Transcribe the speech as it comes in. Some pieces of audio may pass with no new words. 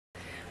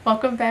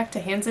Welcome back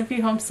to Hands and Feet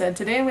Homestead.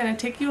 Today I'm going to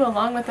take you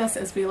along with us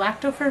as we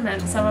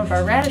lacto-ferment some of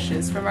our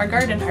radishes from our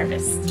garden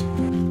harvest.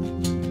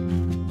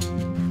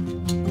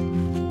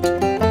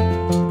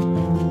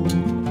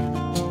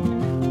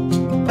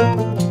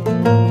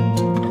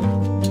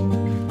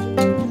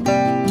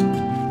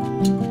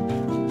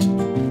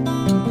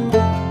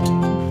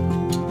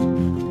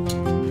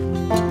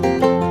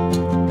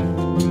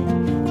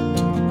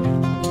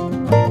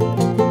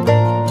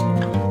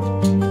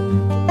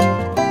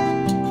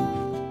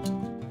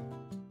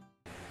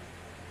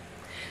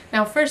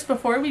 Now first,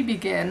 before we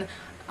begin,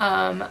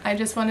 I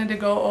just wanted to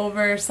go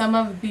over some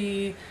of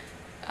the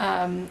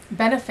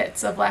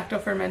benefits of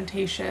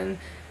lacto-fermentation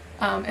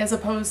as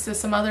opposed to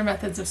some other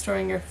methods of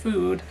storing your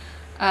food.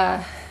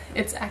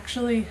 It's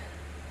actually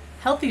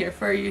healthier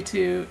for you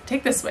to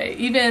take this way,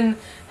 even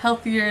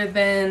healthier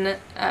than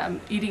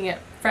eating it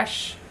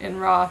fresh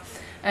and raw.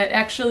 It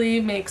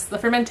actually makes the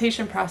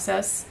fermentation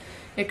process,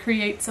 it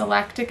creates a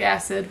lactic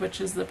acid,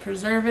 which is the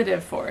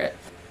preservative for it.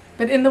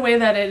 But in the way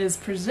that it is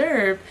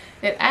preserved,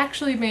 it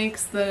actually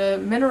makes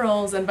the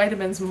minerals and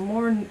vitamins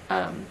more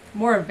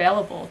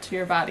available to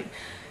your body,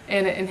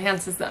 and it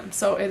enhances them.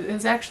 So it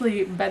is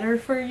actually better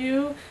for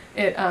you.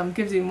 It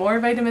gives you more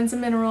vitamins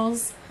and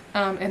minerals,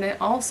 and it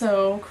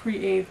also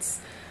creates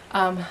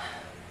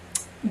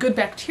good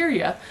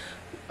bacteria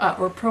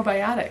or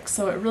probiotics.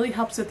 So it really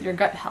helps with your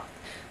gut health.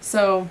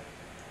 So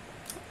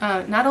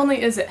not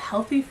only is it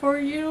healthy for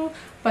you,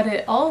 but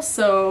it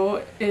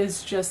also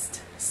is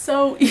just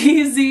so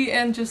easy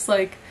and just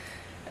like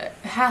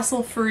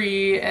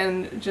hassle-free,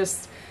 and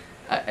just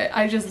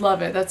I just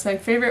love it. That's my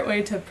favorite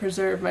way to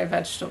preserve my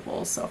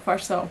vegetables so far.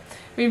 So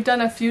we've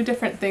done a few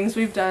different things.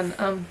 We've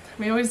done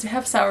we always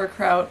have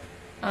sauerkraut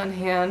on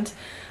hand.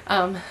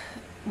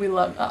 We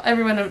love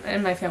everyone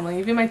in my family,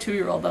 even my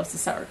 2-year-old loves the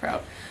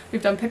sauerkraut.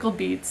 We've done pickled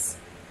beets.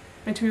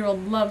 My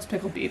 2-year-old loves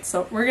pickled beets,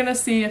 so we're gonna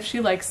see if she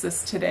likes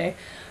this today.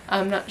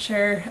 I'm not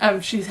sure.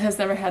 She has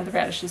never had the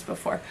radishes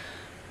before,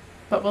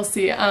 but we'll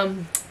see.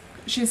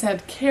 She's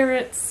had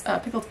carrots,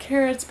 pickled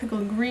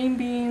green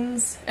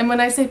beans, and when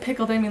I say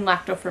pickled, I mean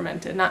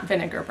lacto-fermented, not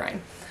vinegar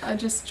brine.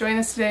 Just join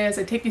us today as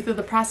I take you through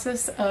the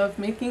process of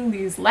making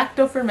these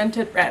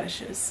lacto-fermented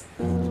radishes.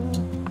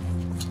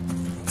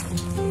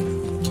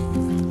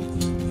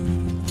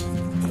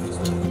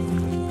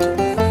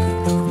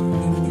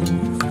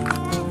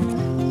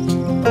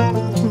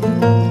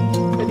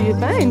 What do you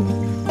find?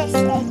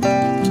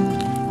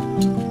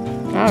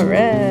 All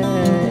right.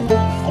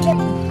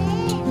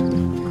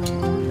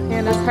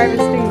 Hannah's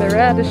harvesting the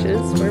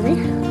radishes for me.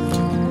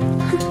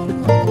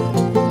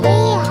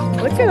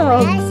 Look at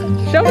all.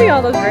 Show me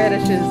all those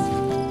radishes.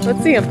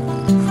 Let's see them.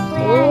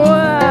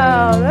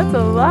 Wow, that's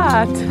a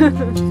lot.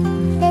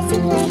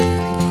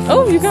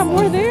 Oh, you got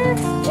more there?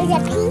 We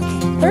got pink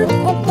and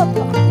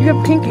purple. You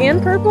have pink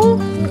and purple?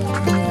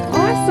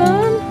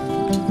 Awesome.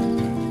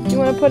 You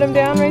want to put them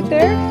down right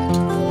there?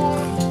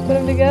 Yeah. Put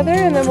them together,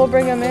 and then we'll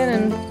bring them in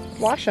and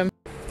wash them.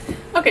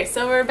 Okay,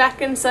 so we're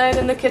back inside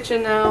in the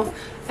kitchen now.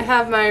 I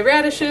have my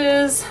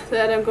radishes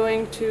that I'm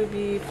going to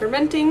be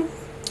fermenting.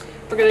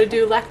 We're going to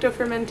do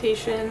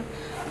lacto-fermentation.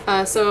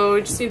 So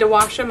we just need to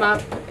wash them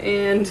up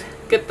and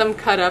get them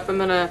cut up. I'm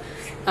gonna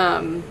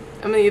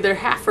either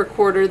half or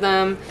quarter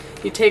them.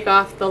 You take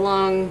off the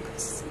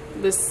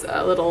this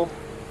little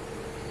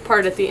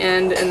part at the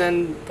end and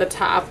then the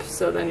top,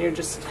 so then you're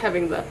just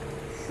having the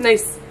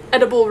nice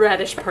edible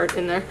radish part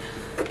in there.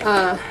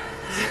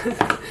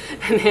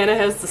 And Hannah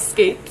has the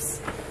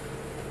scapes,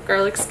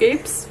 garlic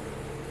scapes.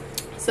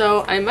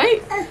 So I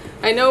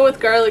know with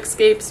garlic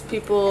scapes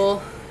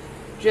people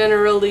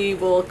generally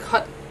will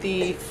cut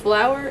the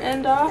flower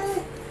end off.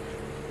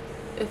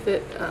 If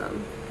it,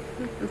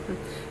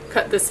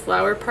 cut this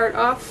flower part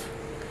off,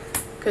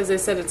 because they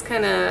said it's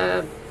kind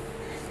of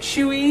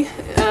chewy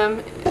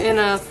in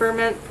a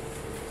ferment.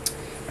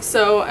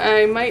 So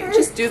I might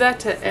just do that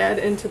to add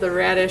into the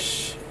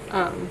radish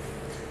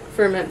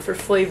ferment for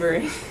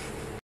flavoring.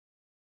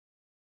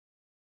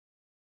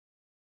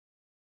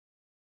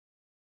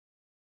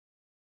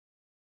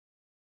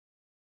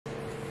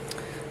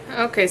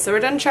 Okay, so we're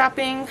done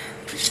chopping.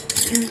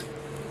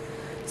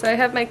 So I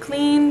have my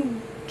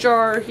clean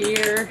jar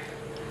here.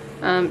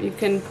 You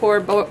can pour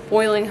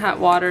boiling hot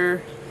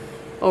water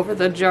over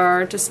the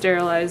jar to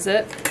sterilize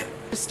it.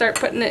 Just start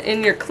putting it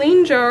in your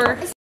clean jar.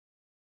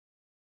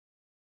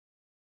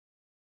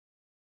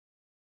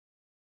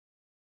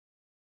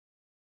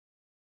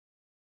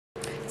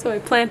 So I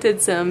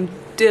planted some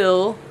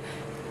dill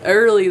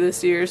early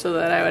this year so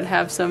that I would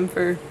have some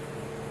for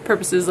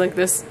purposes like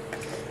this.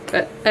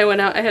 But I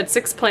went out, I had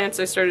 6 plants,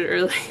 I started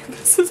early.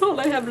 This is all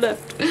I have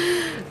left.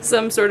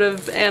 Some sort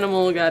of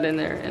animal got in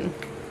there and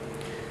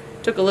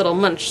took a little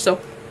munch, so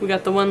we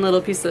got the one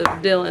little piece of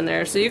dill in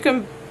there. So you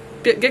can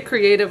get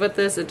creative with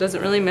this, it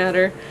doesn't really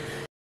matter.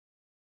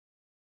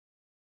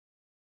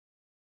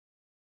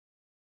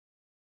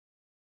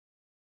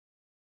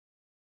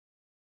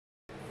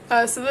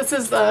 So this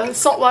is the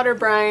saltwater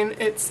brine.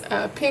 It's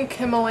pink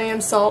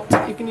Himalayan salt.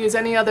 You can use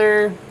any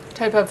other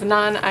type of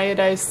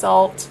non-iodized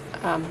salt.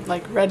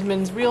 like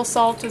Redmond's real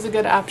salt is a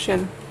good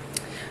option.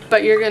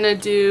 But you're gonna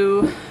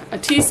do a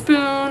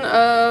teaspoon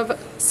of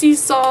sea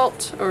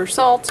salt or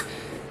salt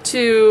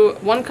to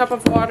 1 cup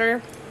of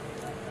water.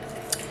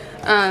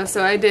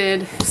 So I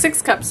did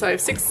 6 cups, so I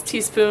have 6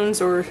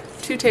 teaspoons or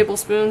 2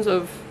 tablespoons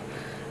of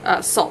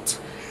salt.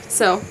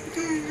 So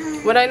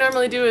what I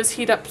normally do is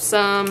heat up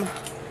some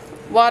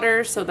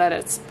water so that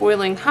it's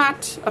boiling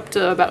hot up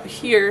to about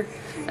here,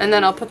 and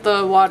then I'll put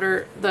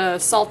the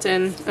salt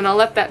in, and I'll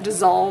let that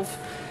dissolve,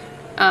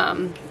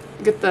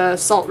 get the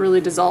salt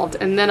really dissolved,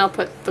 and then I'll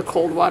put the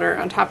cold water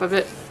on top of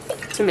it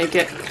to make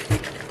it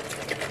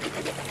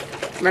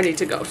ready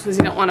to go, because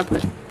you don't want to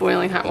put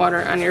boiling hot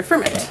water on your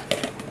ferment.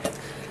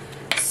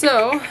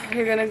 So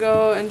you're gonna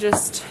go and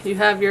you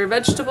have your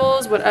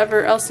vegetables,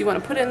 whatever else you want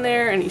to put in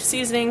there, any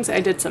seasonings. I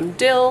did some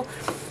dill,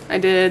 I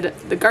did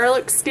the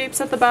garlic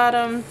scapes at the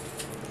bottom,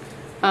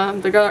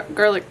 the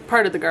garlic,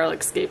 part of the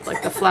garlic scape,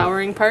 like the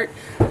flowering part,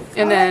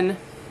 and then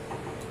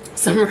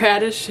some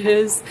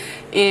radishes,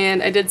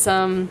 and I did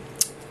some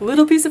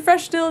little piece of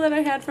fresh dill that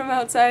I had from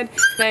outside,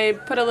 and I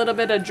put a little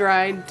bit of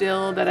dried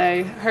dill that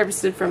I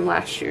harvested from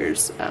last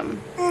year's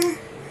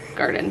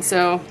garden.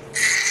 So,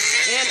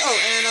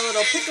 and a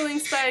little pickling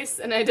spice,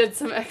 and I did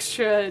some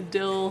extra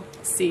dill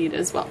seed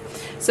as well.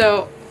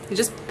 So you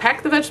just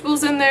pack the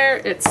vegetables in there.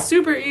 It's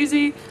super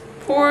easy.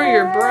 Pour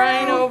your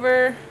brine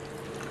over.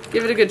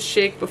 Give it a good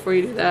shake before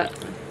you do that.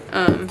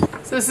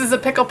 So this is a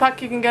pickle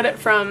puck. You can get it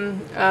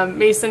from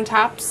Mason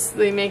Tops.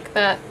 They make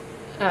that.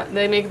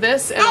 They make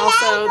this and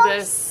also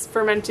this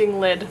fermenting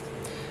lid.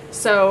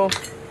 So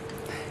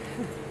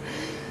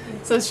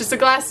it's just a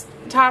glass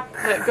top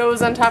that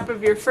goes on top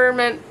of your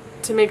ferment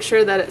to make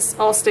sure that it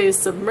all stays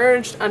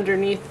submerged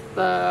underneath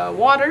the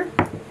water,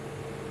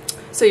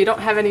 so you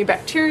don't have any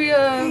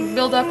bacteria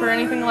build up or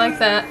anything like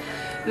that.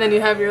 And then you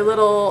have your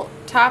little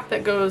top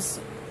that goes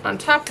on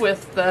top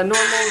with the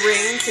normal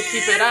ring to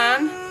keep it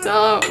on.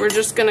 So we're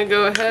just gonna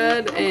go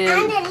ahead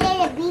and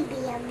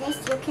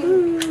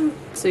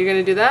so you're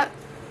gonna do that.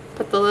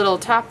 Put the little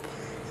top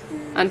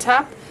on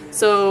top.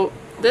 So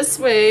this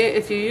way,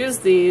 if you use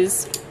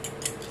these,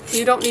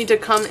 you don't need to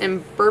come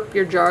and burp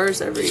your jars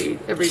every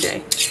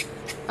day.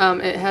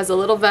 It has a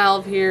little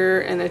valve here,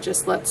 and it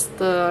just lets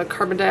the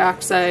carbon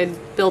dioxide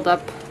build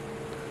up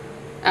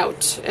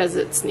out as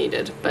it's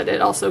needed, but it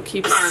also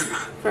keeps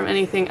from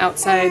anything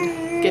outside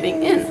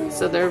getting in.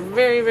 So they're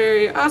very,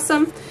 very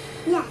awesome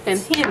and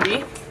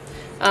handy.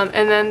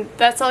 And then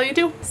that's all you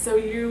do. So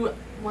you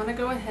want to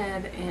go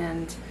ahead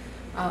and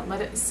let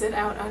it sit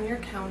out on your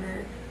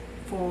counter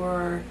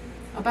for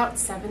about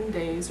 7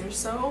 days or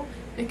so.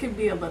 It could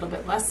be a little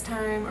bit less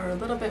time or a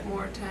little bit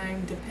more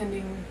time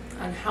depending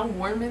on how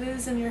warm it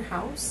is in your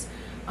house.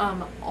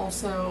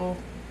 Also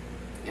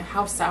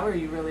how sour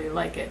you really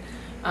like it.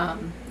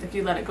 If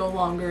you let it go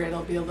longer,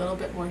 it'll be a little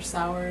bit more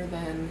sour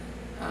than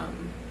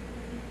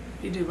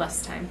if you do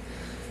less time.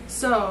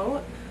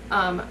 So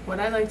what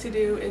I like to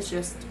do is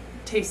just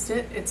taste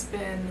it. It's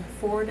been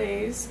 4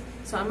 days,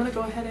 so I'm gonna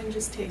go ahead and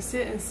just taste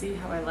it and see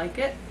how I like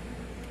it,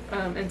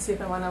 and see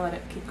if I want to let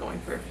it keep going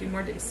for a few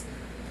more days.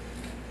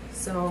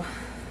 So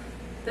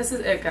this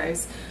is it,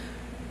 guys.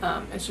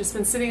 It's just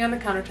been sitting on the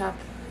countertop.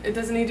 It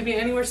doesn't need to be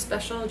anywhere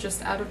special,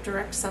 just out of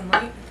direct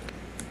sunlight.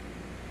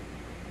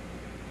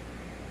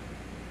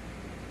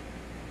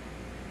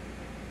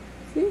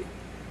 See?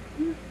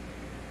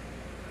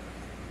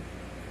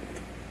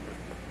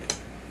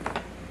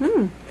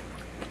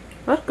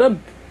 That's good.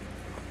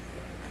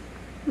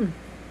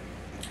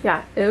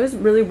 Yeah, it was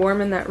really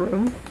warm in that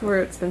room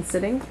where it's been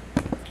sitting.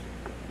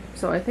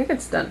 So I think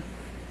it's done.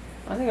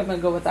 I think I'm gonna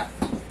go with that.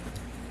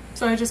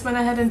 So I just went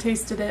ahead and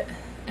tasted it,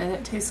 and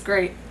it tastes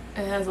great.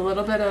 It has a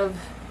little bit of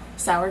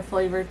sour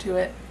flavor to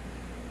it.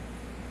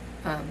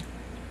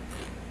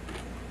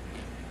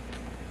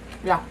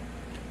 Yeah,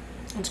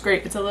 it's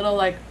great. It's a little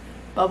like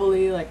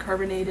bubbly, like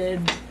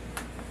carbonated.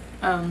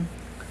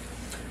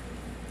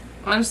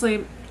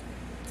 Honestly,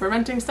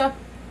 fermenting stuff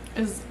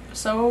is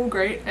so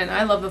great, and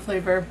I love the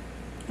flavor.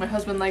 My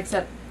husband likes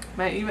it.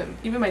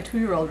 Even my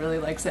 2-year-old really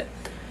likes it.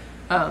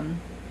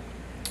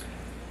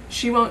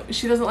 She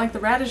doesn't like the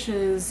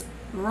radishes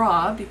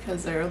raw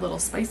because they're a little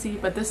spicy,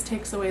 but this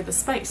takes away the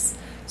spice.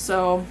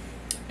 So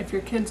if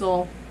your kids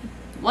will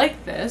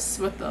like this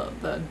with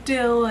the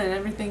dill and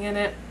everything in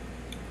it,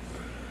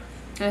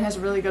 and it has a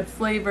really good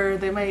flavor,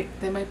 they might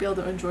be able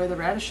to enjoy the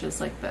radishes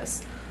like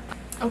this.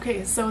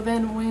 Okay, so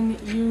then when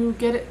you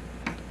get it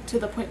to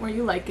the point where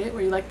you like it,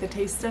 where you like the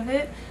taste of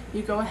it,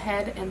 you go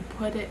ahead and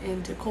put it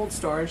into cold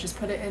storage. Just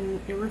put it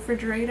in your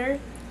refrigerator,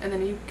 and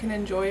then you can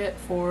enjoy it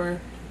for,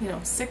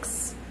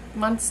 6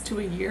 months to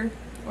a year,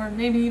 or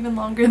maybe even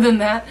longer than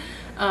that.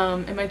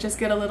 It might just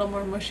get a little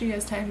more mushy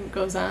as time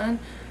goes on,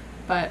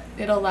 but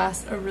it'll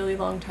last a really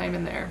long time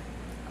in there.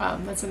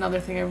 That's another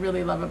thing I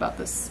really love about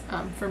this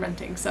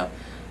fermenting. So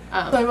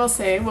I will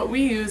say what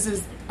we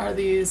use are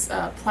these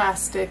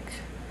plastic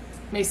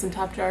mason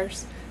top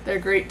jars. They're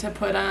great to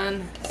put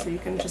on, so you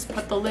can just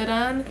put the lid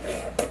on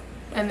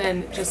and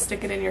then just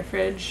stick it in your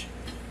fridge.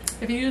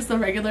 If you use the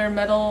regular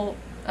metal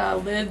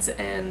lids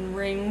and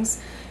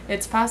rings,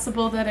 it's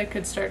possible that it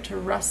could start to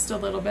rust a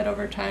little bit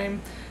over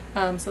time.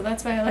 So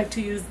that's why I like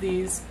to use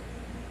these.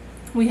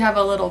 We have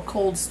a little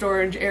cold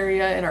storage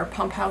area in our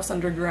pump house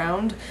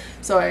underground,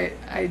 so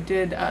I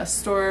did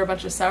store a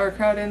bunch of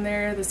sauerkraut in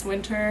there this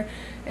winter,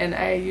 and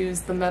I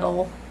used the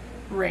metal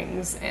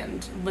rings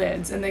and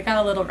lids, and they got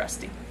a little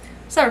rusty.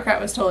 Sauerkraut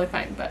was totally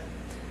fine, but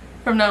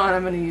from now on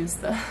I'm going to use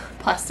the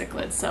plastic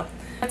lids. So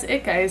that's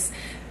it, guys.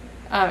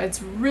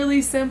 It's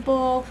really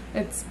simple.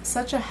 It's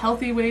such a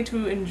healthy way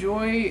to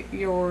enjoy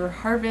your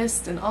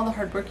harvest and all the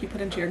hard work you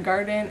put into your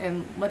garden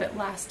and let it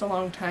last a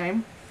long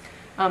time.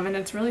 And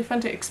it's really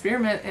fun to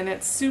experiment, and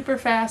it's super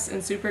fast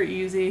and super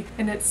easy,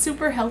 and it's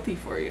super healthy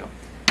for you.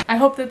 I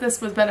hope that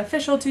this was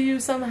beneficial to you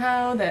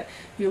somehow, that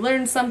you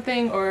learned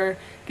something or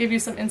gave you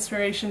some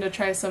inspiration to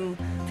try some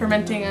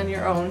fermenting on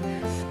your own.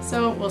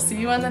 So we'll see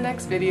you on the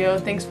next video.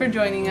 Thanks for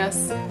joining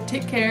us.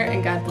 Take care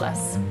and God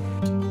bless.